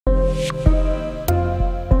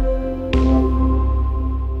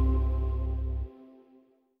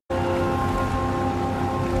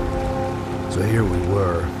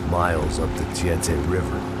miles up the Tietze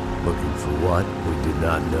River. Looking for what, we did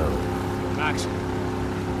not know. Max.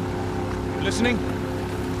 You listening?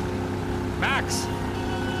 Max!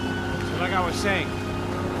 So like I was saying,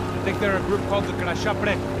 I think they're a group called the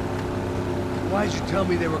Crashapre. Why'd you tell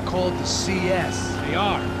me they were called the CS? They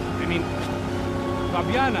are. I mean,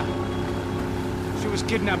 Fabiana. She was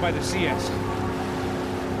kidnapped by the CS.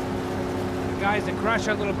 The guys that crashed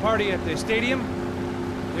that little party at the stadium,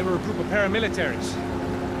 they were a group of paramilitaries.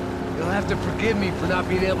 You'll have to forgive me for not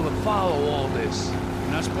being able to follow all this.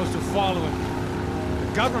 You're not supposed to follow it.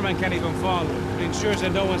 The government can't even follow it. It ensures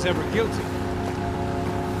that no one's ever guilty.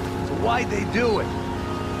 So why'd they do it?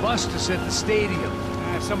 Bust us at the stadium.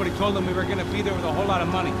 Somebody told them we were gonna be there with a whole lot of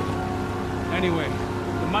money. Anyway,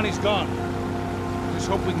 the money's gone. Just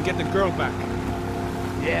hope we can get the girl back.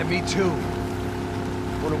 Yeah, me too.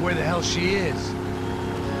 Wonder where the hell she is.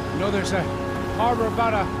 You know, there's a harbor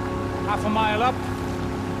about a half a mile up.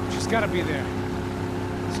 She's gotta be there.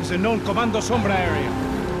 This is a known Comando Sombra area.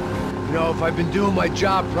 You know, if I've been doing my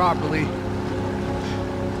job properly,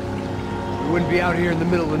 we wouldn't be out here in the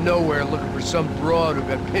middle of nowhere looking for some broad who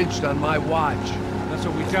got pinched on my watch. That's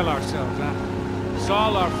what we tell ourselves, huh? It's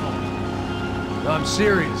all our fault. No, I'm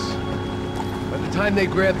serious. By the time they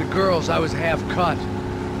grabbed the girls, I was half cut.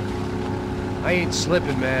 I ain't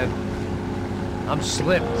slipping, man. I'm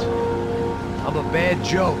slipped. I'm a bad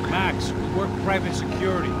joke. Max, we work private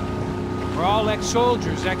security. We're all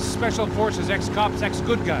ex-soldiers, ex-special forces, ex-cops,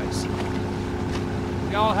 ex-good guys.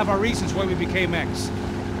 We all have our reasons why we became ex.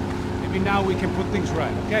 Maybe now we can put things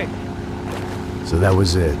right, okay? So that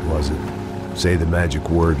was it, was it? Say the magic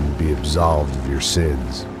word and be absolved of your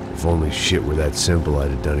sins. If only shit were that simple,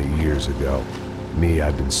 I'd have done it years ago. Me,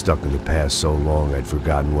 I've been stuck in the past so long I'd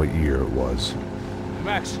forgotten what year it was. Hey,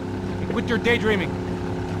 Max, quit your daydreaming.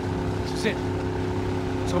 This is it.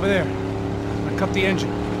 It's over there. I'm gonna cut the engine.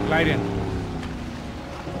 Glide in.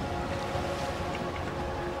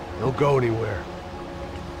 Don't go anywhere.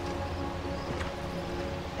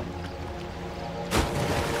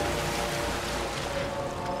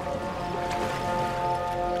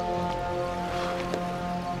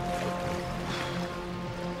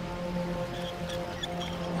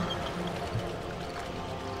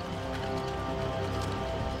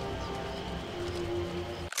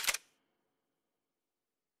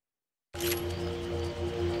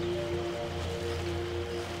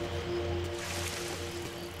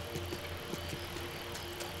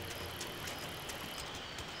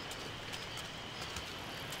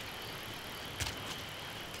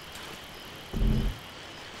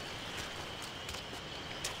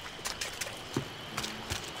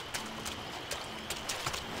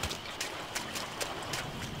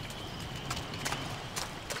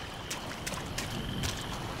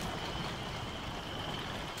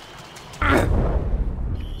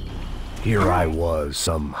 Here I was,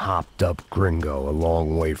 some hopped-up gringo a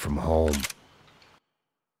long way from home.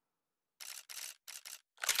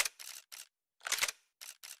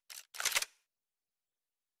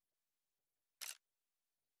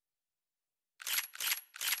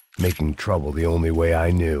 Making trouble the only way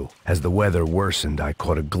I knew. As the weather worsened, I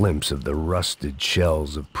caught a glimpse of the rusted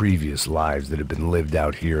shells of previous lives that had been lived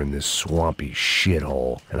out here in this swampy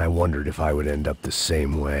shithole, and I wondered if I would end up the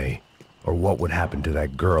same way. Or what would happen to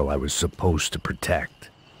that girl I was supposed to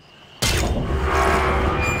protect. I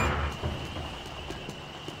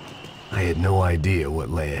had no idea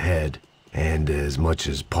what lay ahead, and as much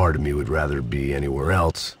as part of me would rather be anywhere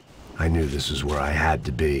else, I knew this was where I had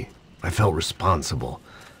to be. I felt responsible.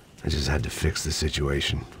 I just had to fix the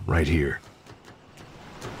situation, right here.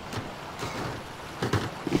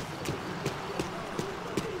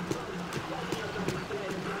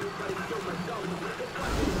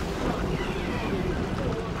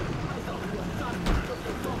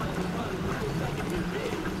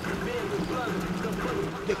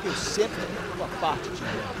 Eu sempre tua parte de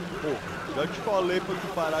mim. Já te falei pra tu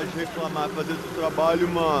parar de reclamar, fazer teu trabalho,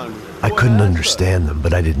 mano. I couldn't understand them,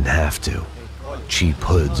 but I didn't have to. Cheap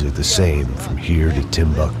hoods are the same from here to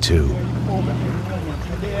Timbuktu.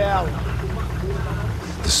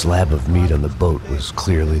 The slab of meat on the boat was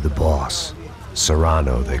clearly the boss.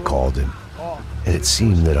 Serrano, they called him. And it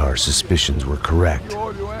seemed that our suspicions were correct.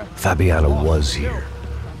 Fabiana was here,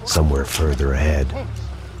 somewhere further ahead.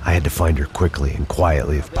 I had to find her quickly and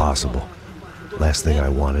quietly if possible. Last thing I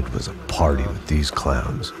wanted was a party with these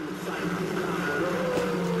clowns.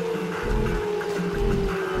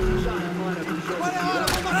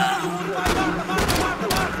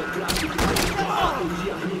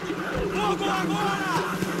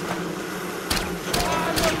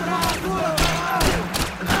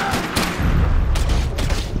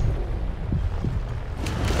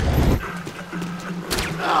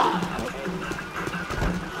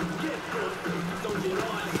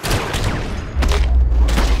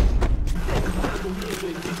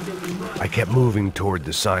 kept moving toward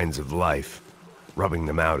the signs of life, rubbing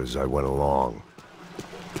them out as I went along.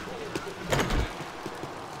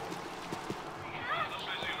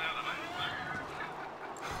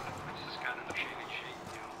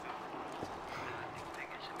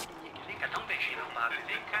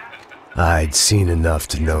 I'd seen enough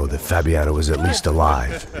to know that Fabiana was at least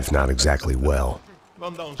alive, if not exactly well.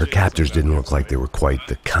 Her captors didn't look like they were quite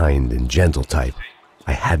the kind and gentle type.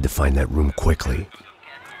 I had to find that room quickly.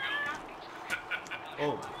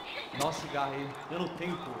 Ô, nosso cigarro aí. Eu não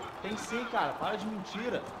tenho, pô. Tem sim, cara. Para de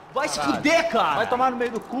mentira. Vai se fuder, cara! Vai tomar no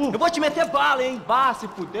meio do cu. Eu vou te meter bala, hein? Vá se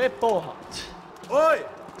fuder, porra. Oi!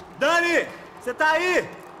 Dani! Você tá aí?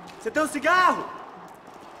 Você tem um cigarro?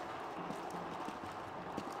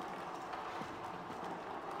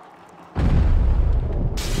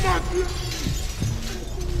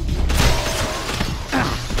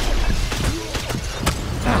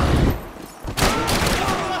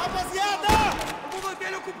 Rapaziada! Vamos manter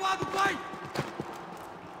ele ocupado, pai!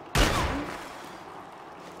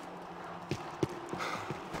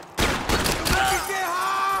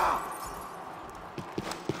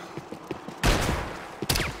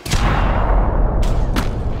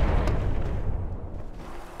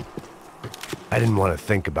 I didn't want to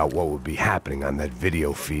think about what would be happening on that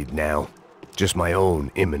video feed now. Just my own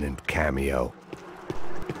imminent cameo.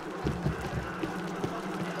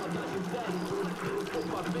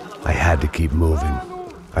 I had to keep moving.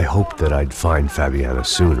 I hoped that I'd find Fabiana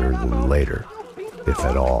sooner than later, if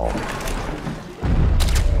at all.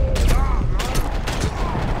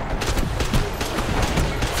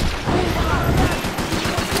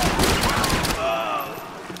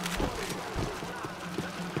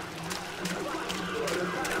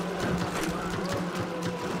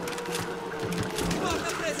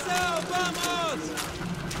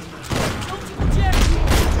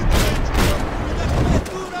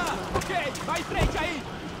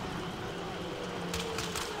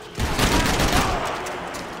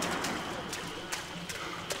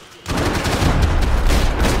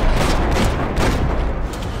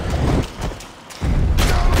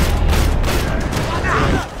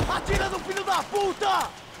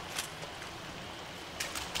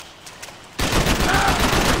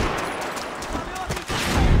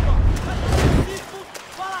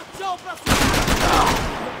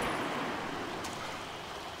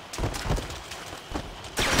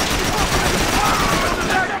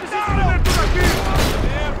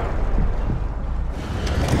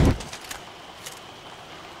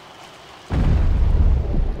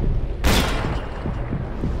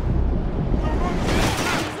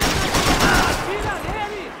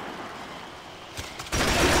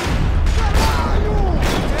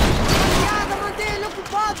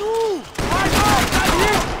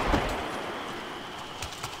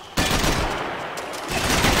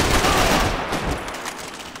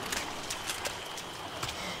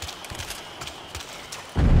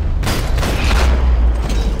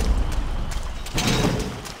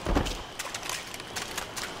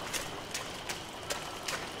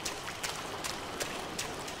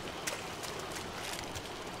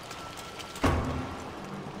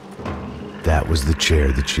 That was the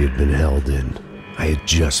chair that she had been held in. I had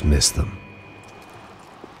just missed them.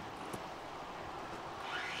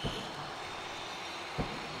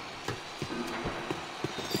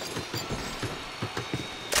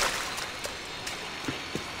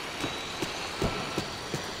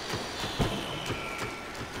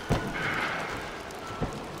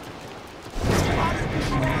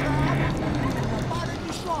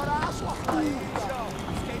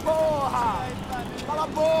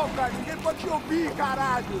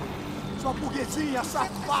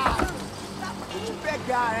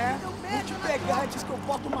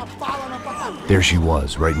 There she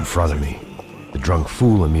was, right in front of me. The drunk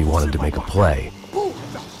fool in me wanted to make a play.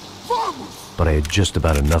 But I had just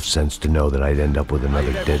about enough sense to know that I'd end up with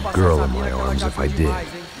another dead girl in my arms if I did.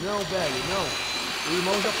 Não, velho, não. O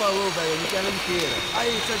irmão já falou, velho, não quero inteira.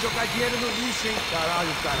 Aí, você vai jogar dinheiro no lixo, hein?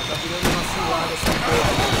 Caralho, cara, tá virando uma cilada essa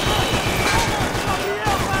porra.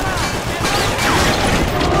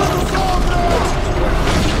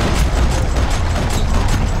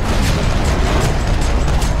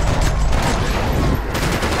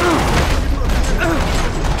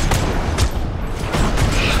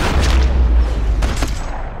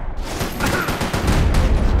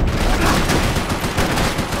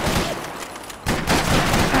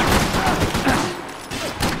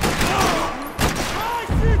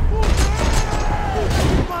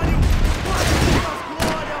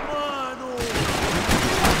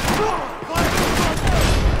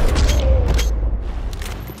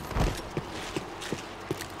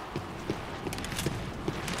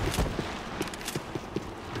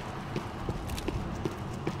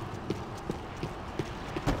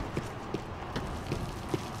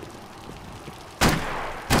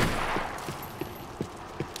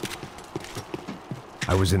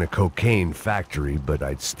 I was in a cocaine factory, but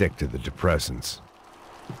I'd stick to the depressants.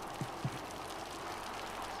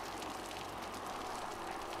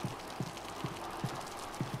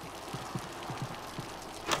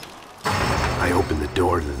 I opened the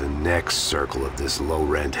door to the next circle of this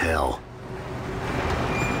low-rent hell.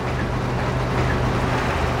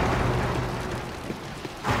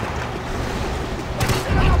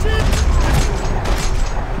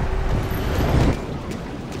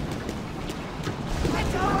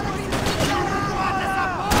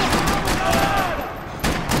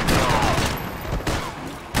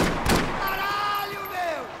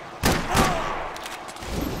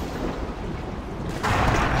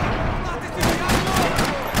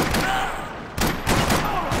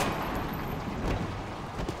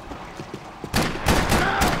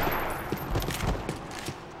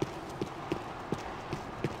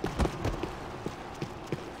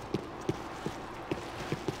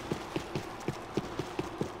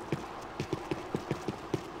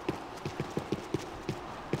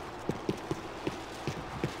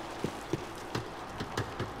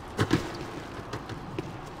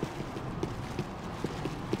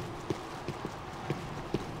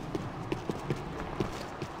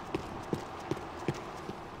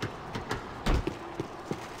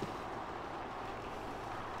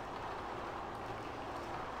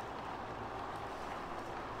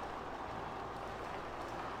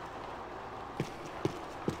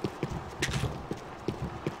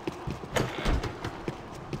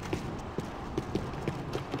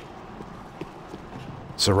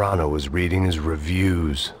 Serrano was reading his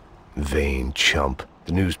reviews. Vain chump.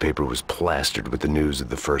 The newspaper was plastered with the news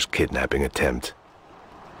of the first kidnapping attempt.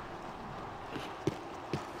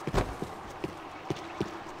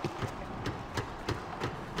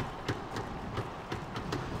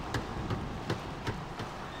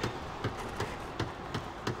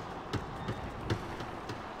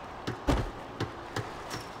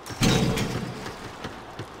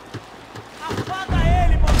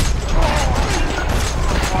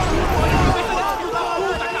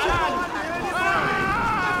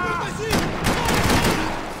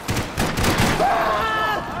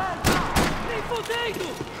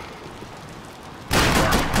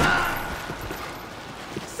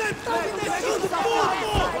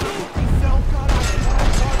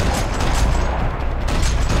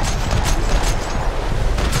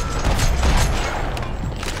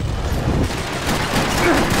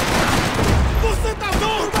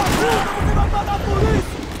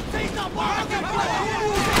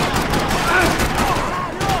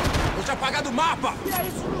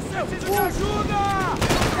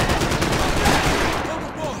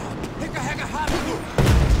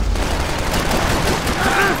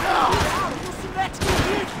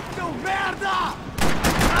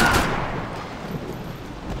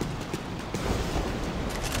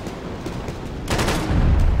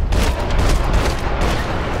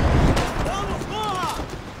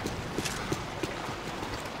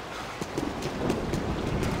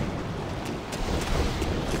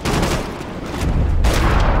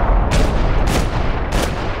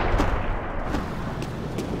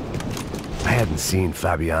 I hadn't seen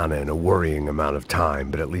Fabiana in a worrying amount of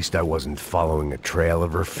time, but at least I wasn't following a trail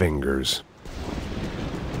of her fingers.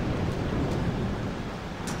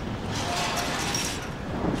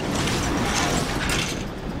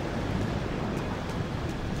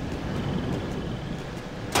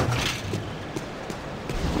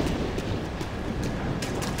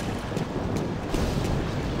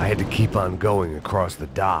 I had to keep on going across the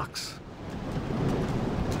docks.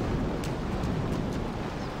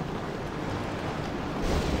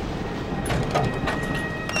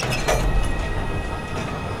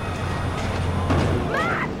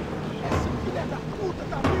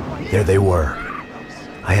 There they were.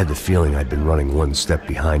 I had the feeling I'd been running one step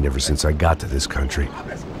behind ever since I got to this country.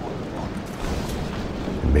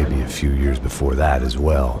 And maybe a few years before that as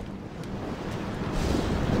well.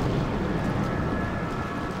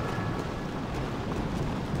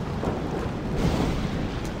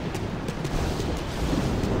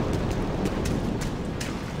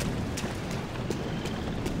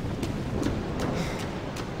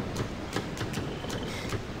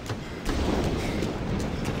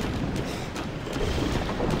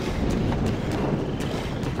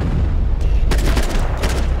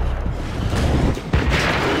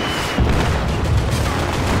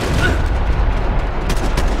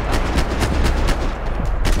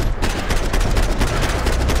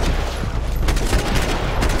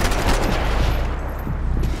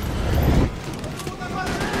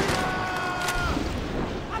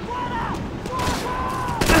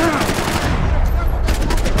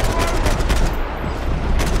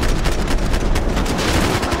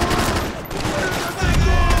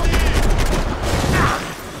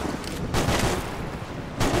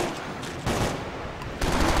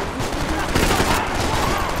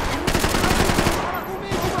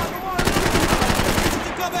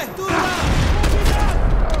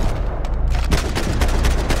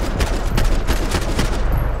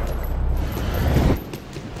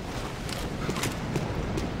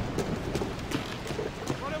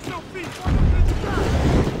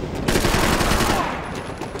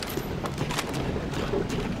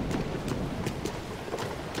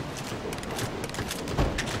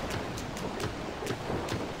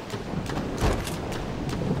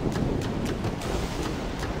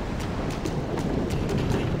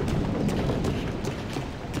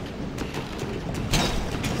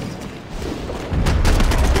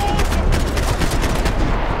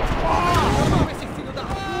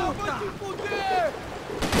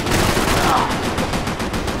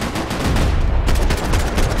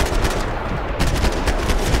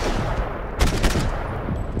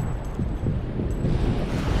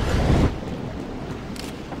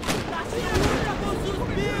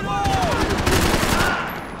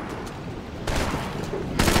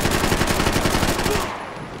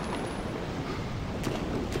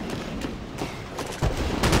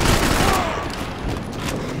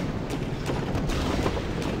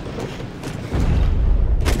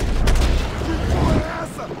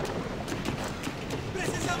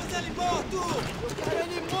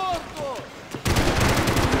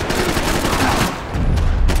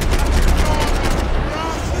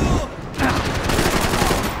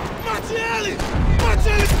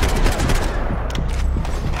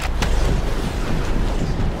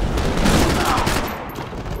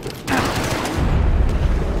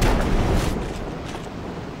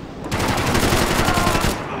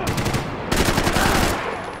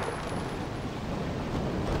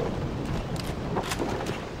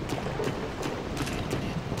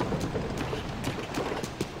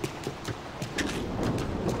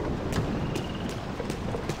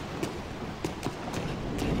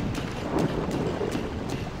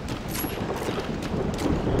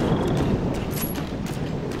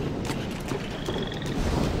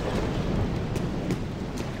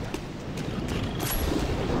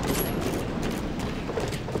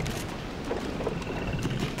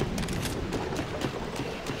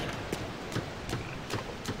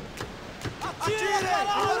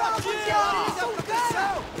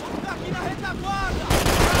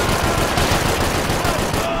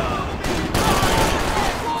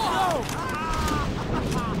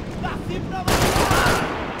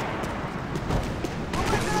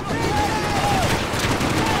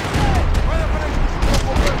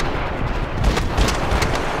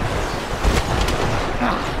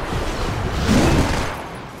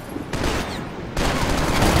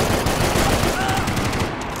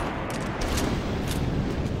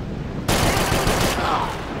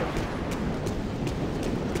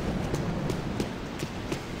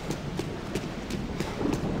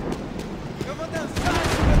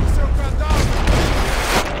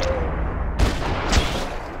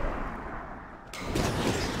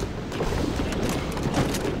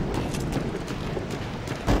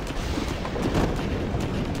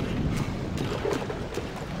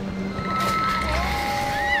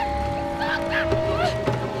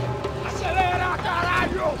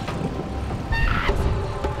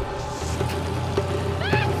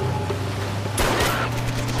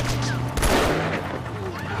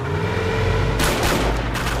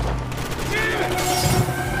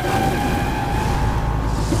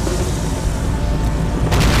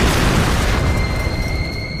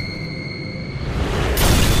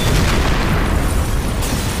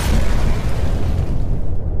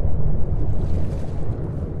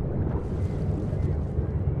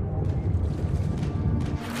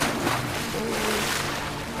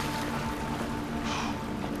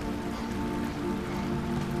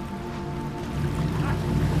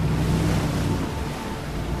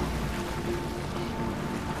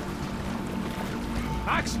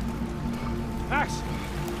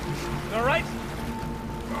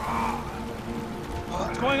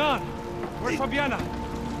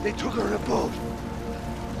 They took her in a boat.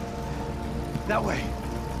 That way.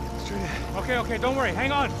 Straight ahead. Okay, don't worry.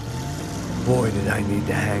 Hang on. Boy, did I need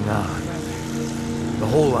to hang on. The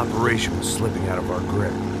whole operation was slipping out of our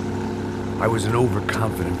grip. I was an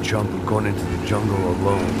overconfident chump who'd gone into the jungle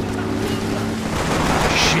alone.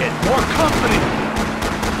 Shit, more company!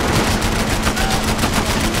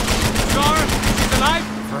 Scar, she's alive?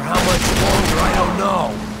 For how much longer, I don't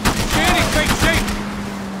know. Danny, take shape!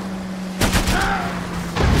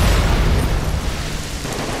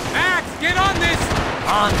 Max, get on this!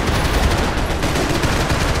 On.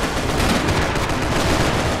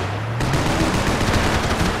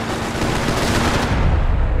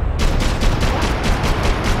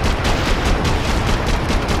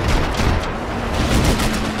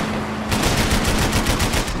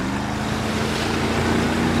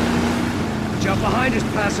 Jump behind us,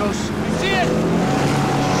 Passos. You see it?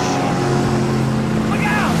 Look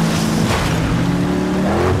out!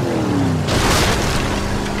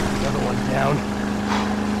 one down.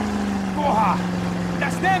 Porra!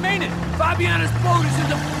 That's them, ain't it? Fabiana's boat is in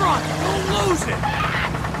the front! Don't lose it!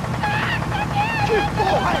 Que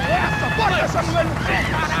porra é essa? Bota essa mulher no chão,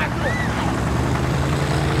 caralho!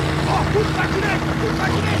 Ó, tudo pra direita, tudo pra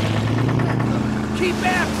direita! Keep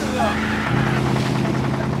after them!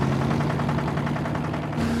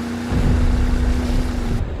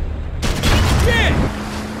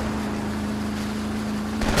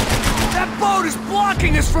 That boat is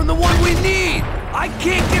blocking us from the one we need! I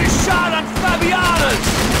can't get a shot on Fabiana's!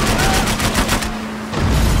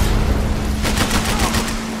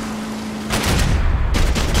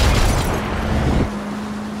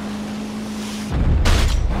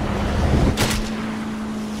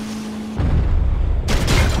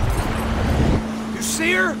 You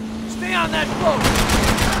see her? Stay on that boat!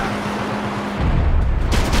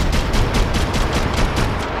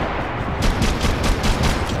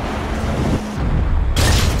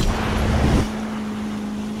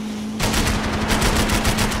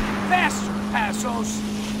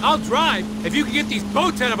 I'll drive, if you can get these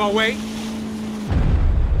boats out of our way.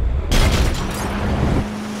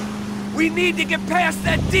 We need to get past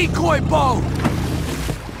that decoy boat!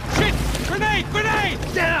 Shit! Grenade! Grenade!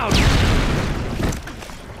 Down!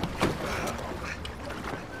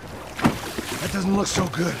 That doesn't look so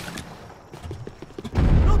good.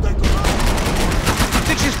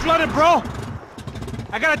 Think she's flooded, bro?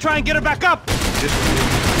 I gotta try and get her back up! Just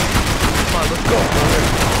come on, let's go, brother.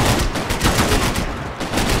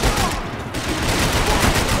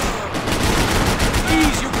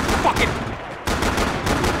 Ease, you fucking...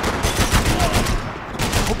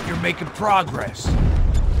 Hope you're making progress.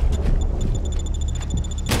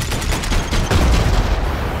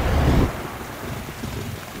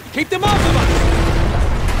 Keep them off of us!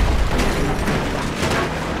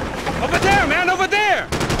 Over there, man, over there!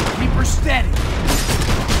 Keep her steady.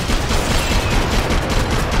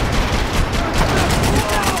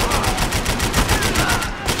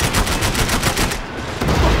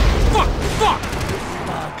 Fuck!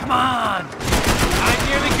 Come on! I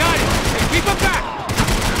nearly got it! Hey, keep him back!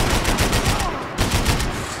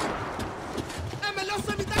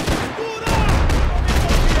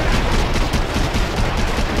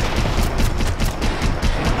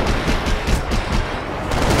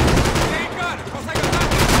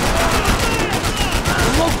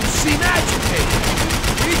 The locals seem agitated.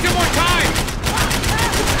 We need some more time!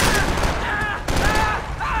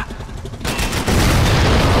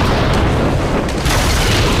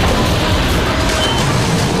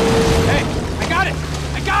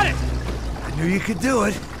 I knew you could do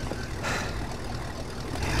it.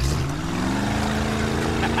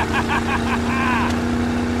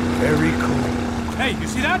 Very cool. Hey, you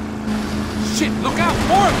see that? Shit, look out!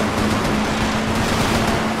 More of them!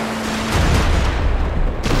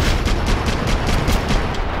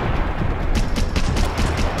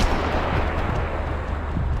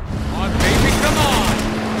 Come on, baby, come on!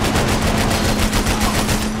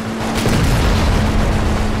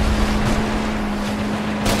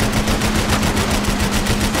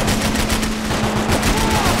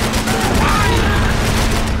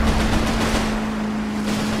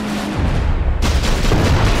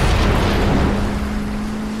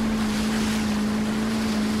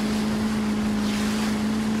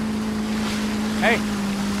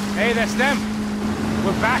 Hey, that's them.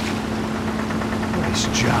 We're back. Nice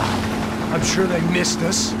job. I'm sure they missed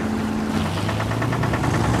us.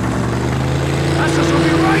 Asus will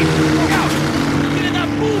be right! Look out! Get in that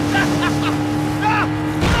puta!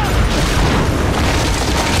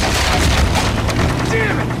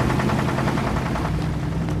 Damn it!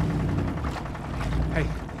 Hey,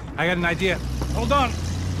 I got an idea. Hold on.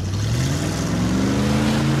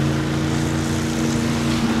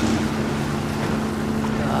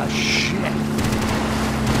 Ah, shit.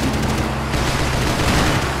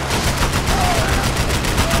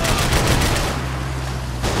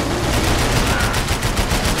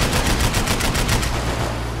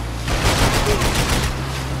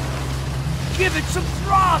 Give it some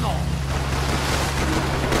throttle!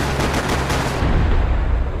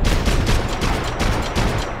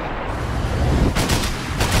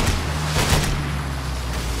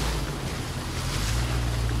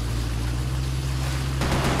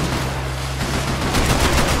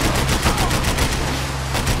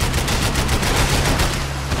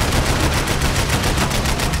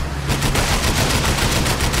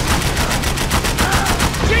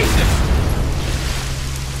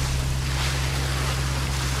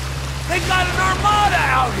 They got an armada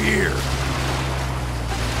out here!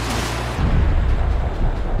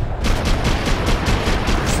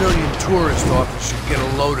 Brazilian tourist office should get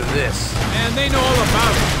a load of this. Man, they know all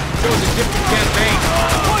about it. Shows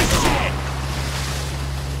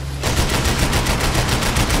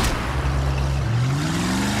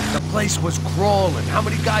place was crawling. How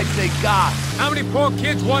many guys they got? How many poor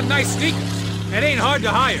kids want nice sneakers? It ain't hard to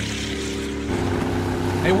hire.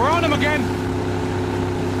 Hey, we're on them again.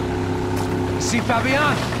 See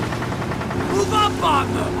Fabian? Move up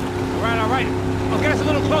on them! All right. I'll get us a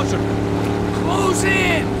little closer. Close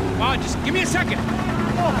in! Come on, just give me a second.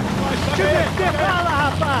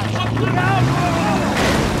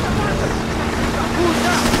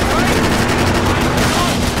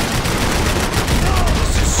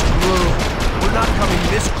 This is screwed. We're not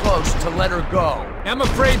coming this close to let her go. I'm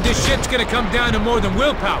afraid this shit's gonna come down to more than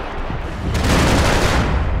willpower.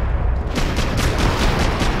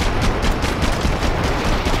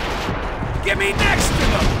 Get me next to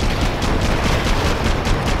them!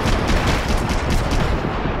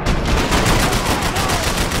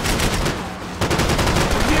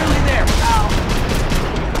 We're nearly there, pal.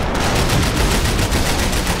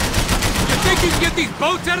 You think you can get these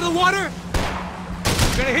boats out of the water?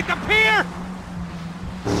 We're gonna hit the pier!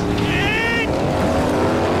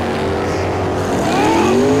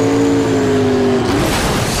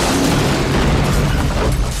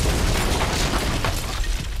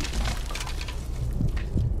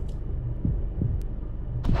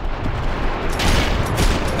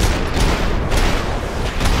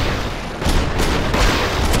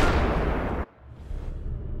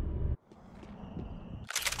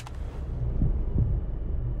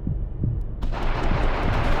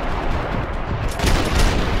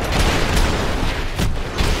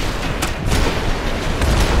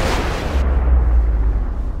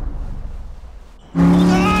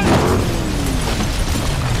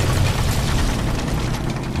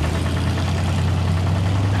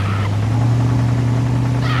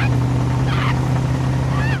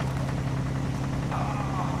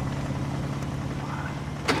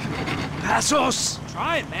 Asus!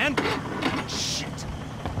 Try it, man. Shit.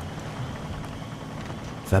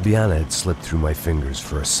 Fabiana had slipped through my fingers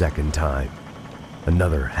for a second time.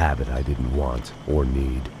 Another habit I didn't want or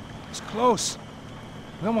need. It's close.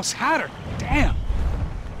 We almost had her. Damn.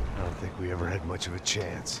 I don't think we ever had much of a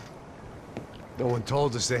chance. No one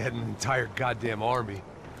told us they had an entire goddamn army.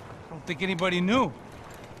 I don't think anybody knew.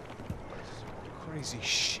 Crazy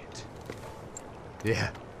shit. Yeah.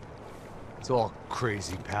 It's all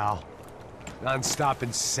crazy, pal. Non-stop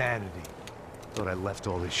insanity. Thought I left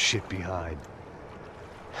all this shit behind.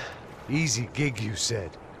 Easy gig, you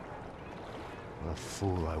said. What a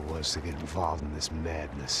fool I was to get involved in this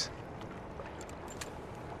madness.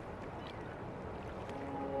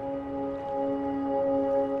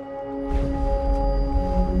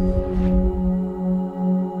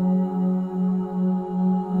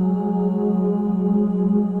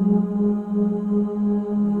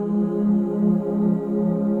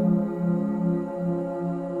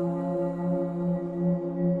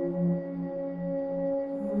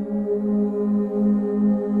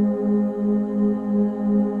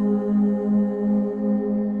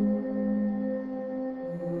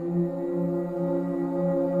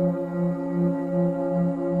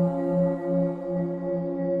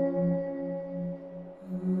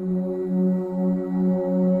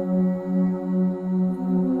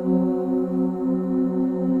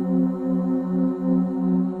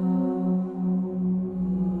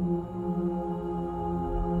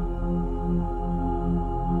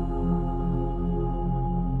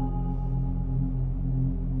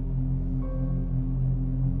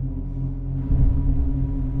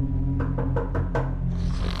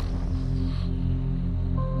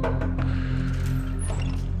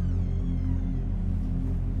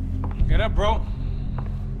 Get up, bro.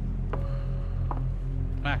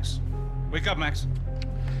 Max. Wake up, Max.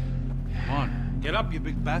 Come on. Get up, you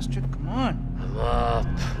big bastard. Come on. I'm up.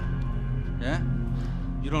 Yeah?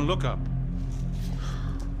 You don't look up.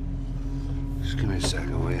 Just give me a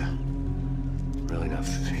second, will you? Really not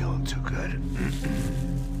feeling too good.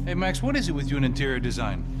 Hey, Max, what is it with you in interior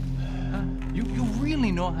design? Huh? You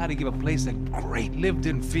really know how to give a place a great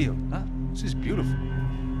lived-in feel, huh? This is beautiful.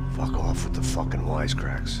 Fuck off with the fucking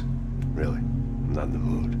wisecracks. Really, I'm not in the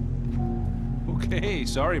mood. Okay,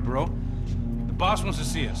 sorry, bro. The boss wants to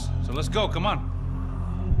see us, so let's go, come on.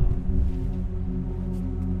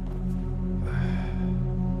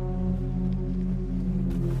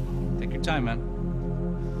 Take your time, man.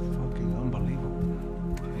 Fucking unbelievable.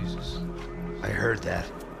 Jesus. I heard that.